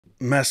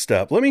messed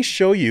up. Let me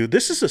show you.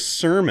 This is a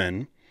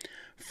sermon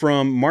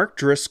from Mark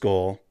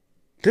Driscoll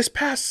this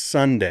past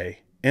Sunday.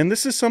 And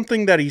this is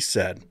something that he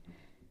said.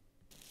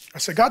 I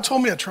said, God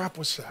told me a trap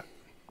was set.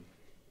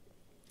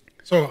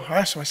 So I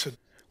asked him, I said,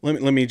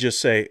 let me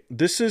just say,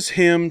 this is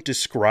him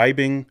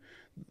describing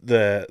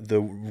the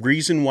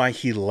reason why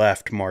he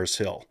left Mars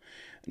Hill.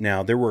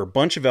 Now, there were a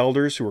bunch of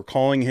elders who were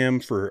calling him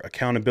for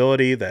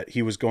accountability, that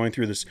he was going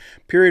through this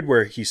period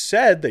where he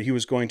said that he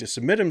was going to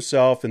submit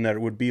himself and that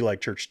it would be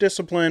like church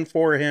discipline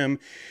for him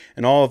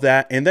and all of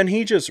that. And then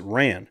he just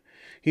ran.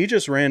 He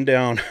just ran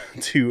down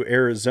to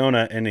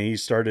Arizona and he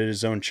started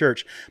his own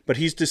church. But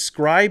he's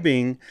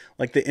describing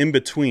like the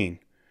in-between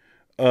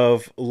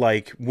of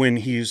like when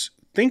he's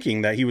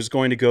thinking that he was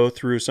going to go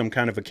through some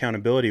kind of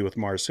accountability with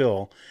Mars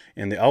Hill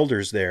and the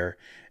elders there.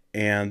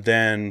 And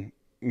then,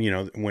 you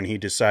know, when he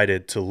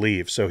decided to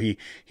leave. So he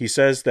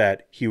says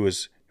that he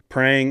was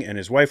praying and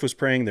his wife was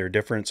praying. They're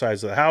different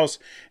sides of the house.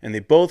 And they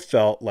both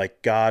felt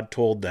like God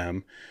told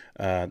them,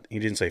 he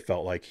didn't say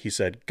felt like, he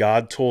said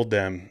God told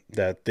them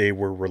that they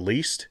were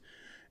released.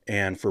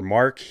 And for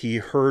Mark, he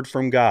heard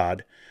from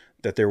God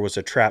that there was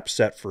a trap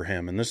set for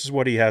him. And this is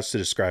what he has to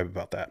describe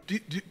about that. do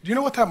you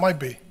know what that might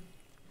be?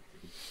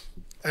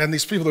 And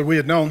these people that we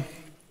had known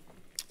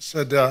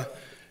said,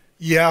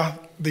 yeah,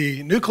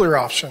 the nuclear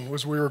option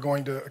was we were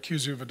going to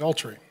accuse you of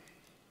adultery.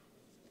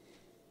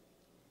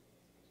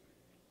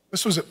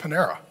 This was at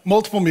Panera,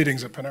 multiple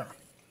meetings at Panera.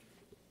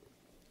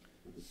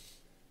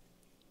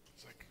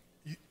 It's like,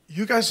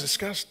 you guys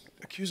discussed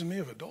accusing me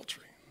of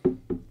adultery. I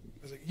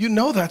was like, you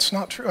know that's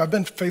not true. I've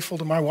been faithful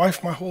to my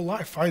wife my whole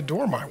life. I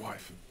adore my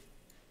wife.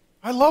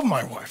 I love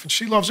my wife, and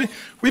she loves me.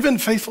 We've been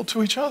faithful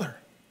to each other.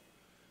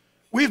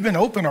 We've been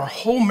open our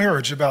whole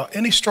marriage about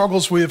any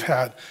struggles we have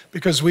had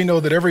because we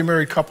know that every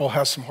married couple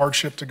has some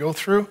hardship to go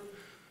through.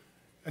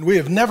 And we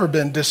have never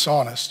been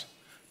dishonest,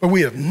 but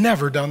we have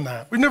never done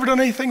that. We've never done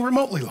anything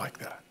remotely like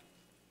that.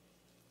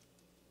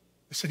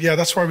 They said, yeah,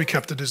 that's why we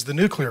kept it as the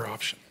nuclear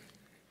option.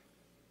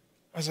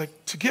 I was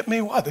like, to get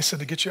me what? They said,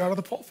 to get you out of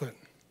the pulpit.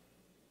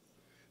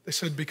 They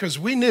said, because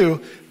we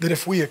knew that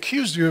if we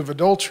accused you of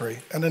adultery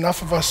and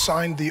enough of us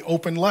signed the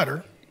open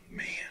letter,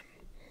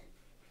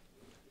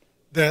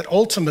 that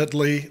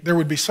ultimately there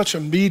would be such a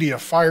media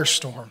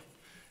firestorm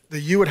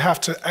that you would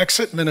have to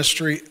exit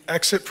ministry,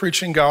 exit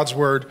preaching God's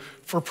word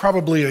for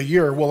probably a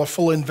year while a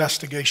full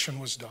investigation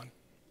was done.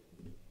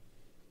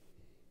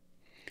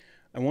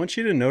 I want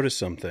you to notice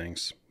some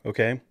things,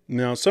 okay?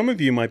 Now, some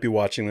of you might be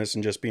watching this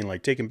and just being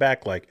like taken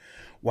back, like,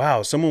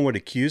 wow, someone would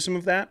accuse him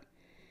of that?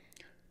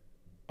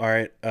 All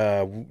right,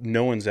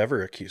 no one's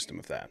ever accused him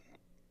of that.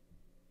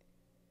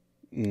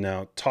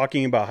 Now,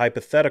 talking about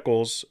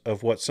hypotheticals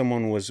of what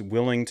someone was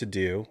willing to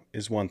do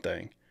is one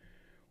thing.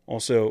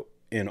 Also,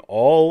 in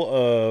all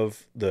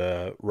of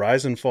the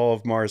rise and fall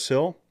of Mars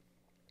Hill,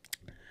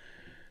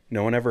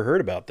 no one ever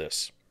heard about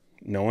this.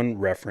 No one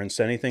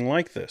referenced anything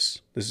like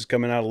this. This is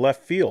coming out of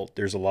left field.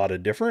 There's a lot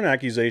of different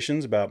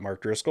accusations about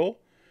Mark Driscoll,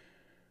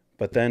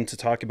 but then to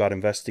talk about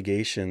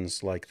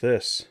investigations like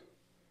this,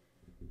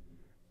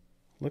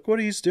 look what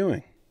he's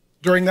doing.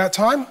 During that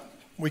time,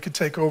 we could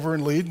take over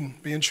and lead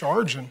and be in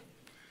charge,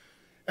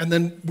 and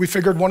then we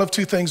figured one of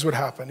two things would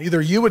happen.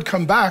 Either you would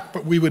come back,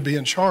 but we would be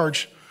in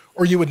charge,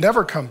 or you would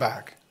never come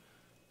back,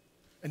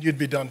 and you'd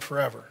be done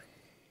forever.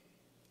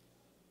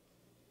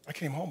 I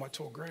came home, I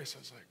told Grace, I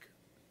was like,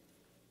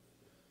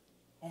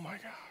 oh my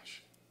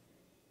gosh.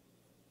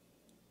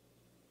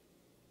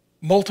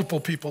 Multiple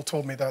people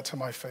told me that to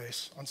my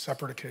face on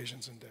separate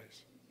occasions and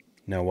days.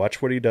 Now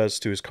watch what he does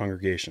to his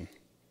congregation.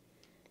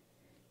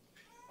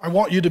 I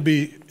want you to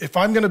be, if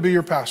I'm going to be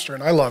your pastor,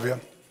 and I love you,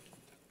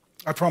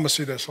 I promise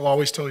you this, I'll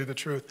always tell you the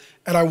truth.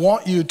 And I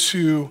want you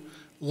to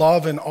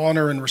love and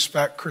honor and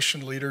respect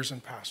Christian leaders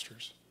and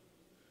pastors.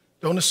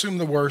 Don't assume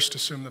the worst,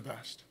 assume the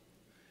best.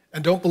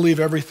 And don't believe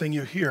everything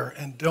you hear,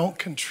 and don't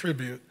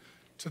contribute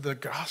to the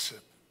gossip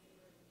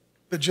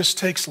that just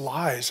takes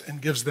lies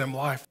and gives them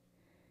life.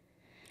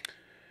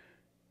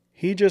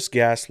 He just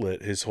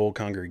gaslit his whole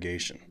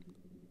congregation.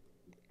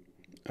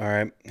 All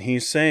right.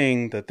 He's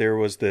saying that there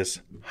was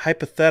this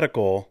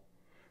hypothetical,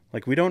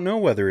 like we don't know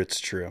whether it's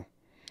true,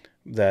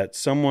 that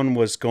someone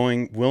was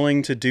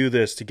willing to do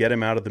this to get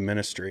him out of the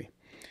ministry.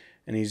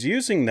 And he's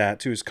using that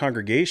to his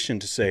congregation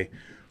to say,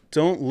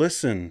 don't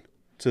listen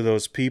to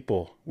those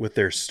people with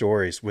their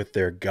stories, with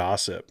their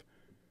gossip.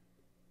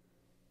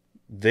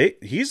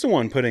 He's the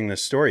one putting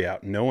this story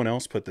out. No one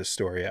else put this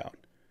story out.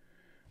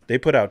 They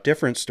put out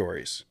different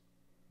stories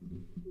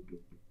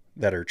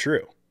that are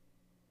true.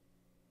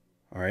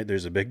 All right,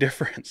 there's a big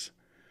difference.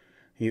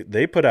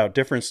 They put out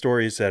different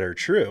stories that are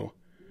true,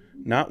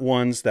 not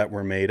ones that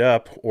were made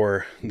up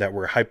or that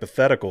were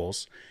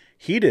hypotheticals.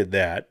 He did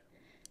that.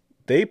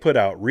 They put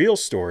out real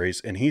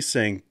stories, and he's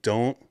saying,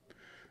 don't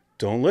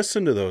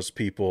listen to those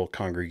people,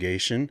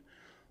 congregation.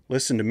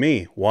 Listen to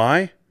me.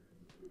 Why?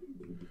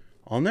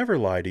 I'll never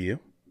lie to you.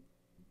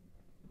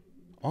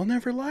 I'll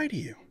never lie to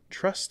you.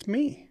 Trust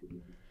me.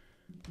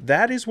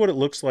 That is what it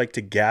looks like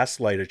to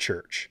gaslight a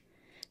church.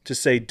 to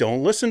say,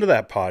 don't listen to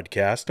that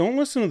podcast. Don't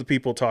listen to the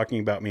people talking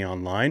about me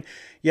online.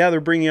 Yeah,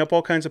 they're bringing up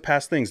all kinds of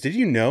past things. Did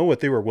you know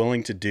what they were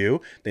willing to do?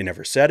 They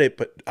never said it,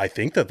 but I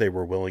think that they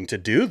were willing to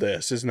do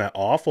this. Isn't that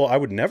awful? I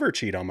would never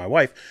cheat on my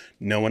wife.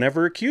 No one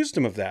ever accused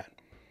him of that.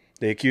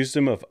 They accused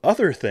him of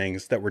other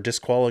things that were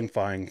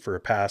disqualifying for a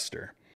pastor.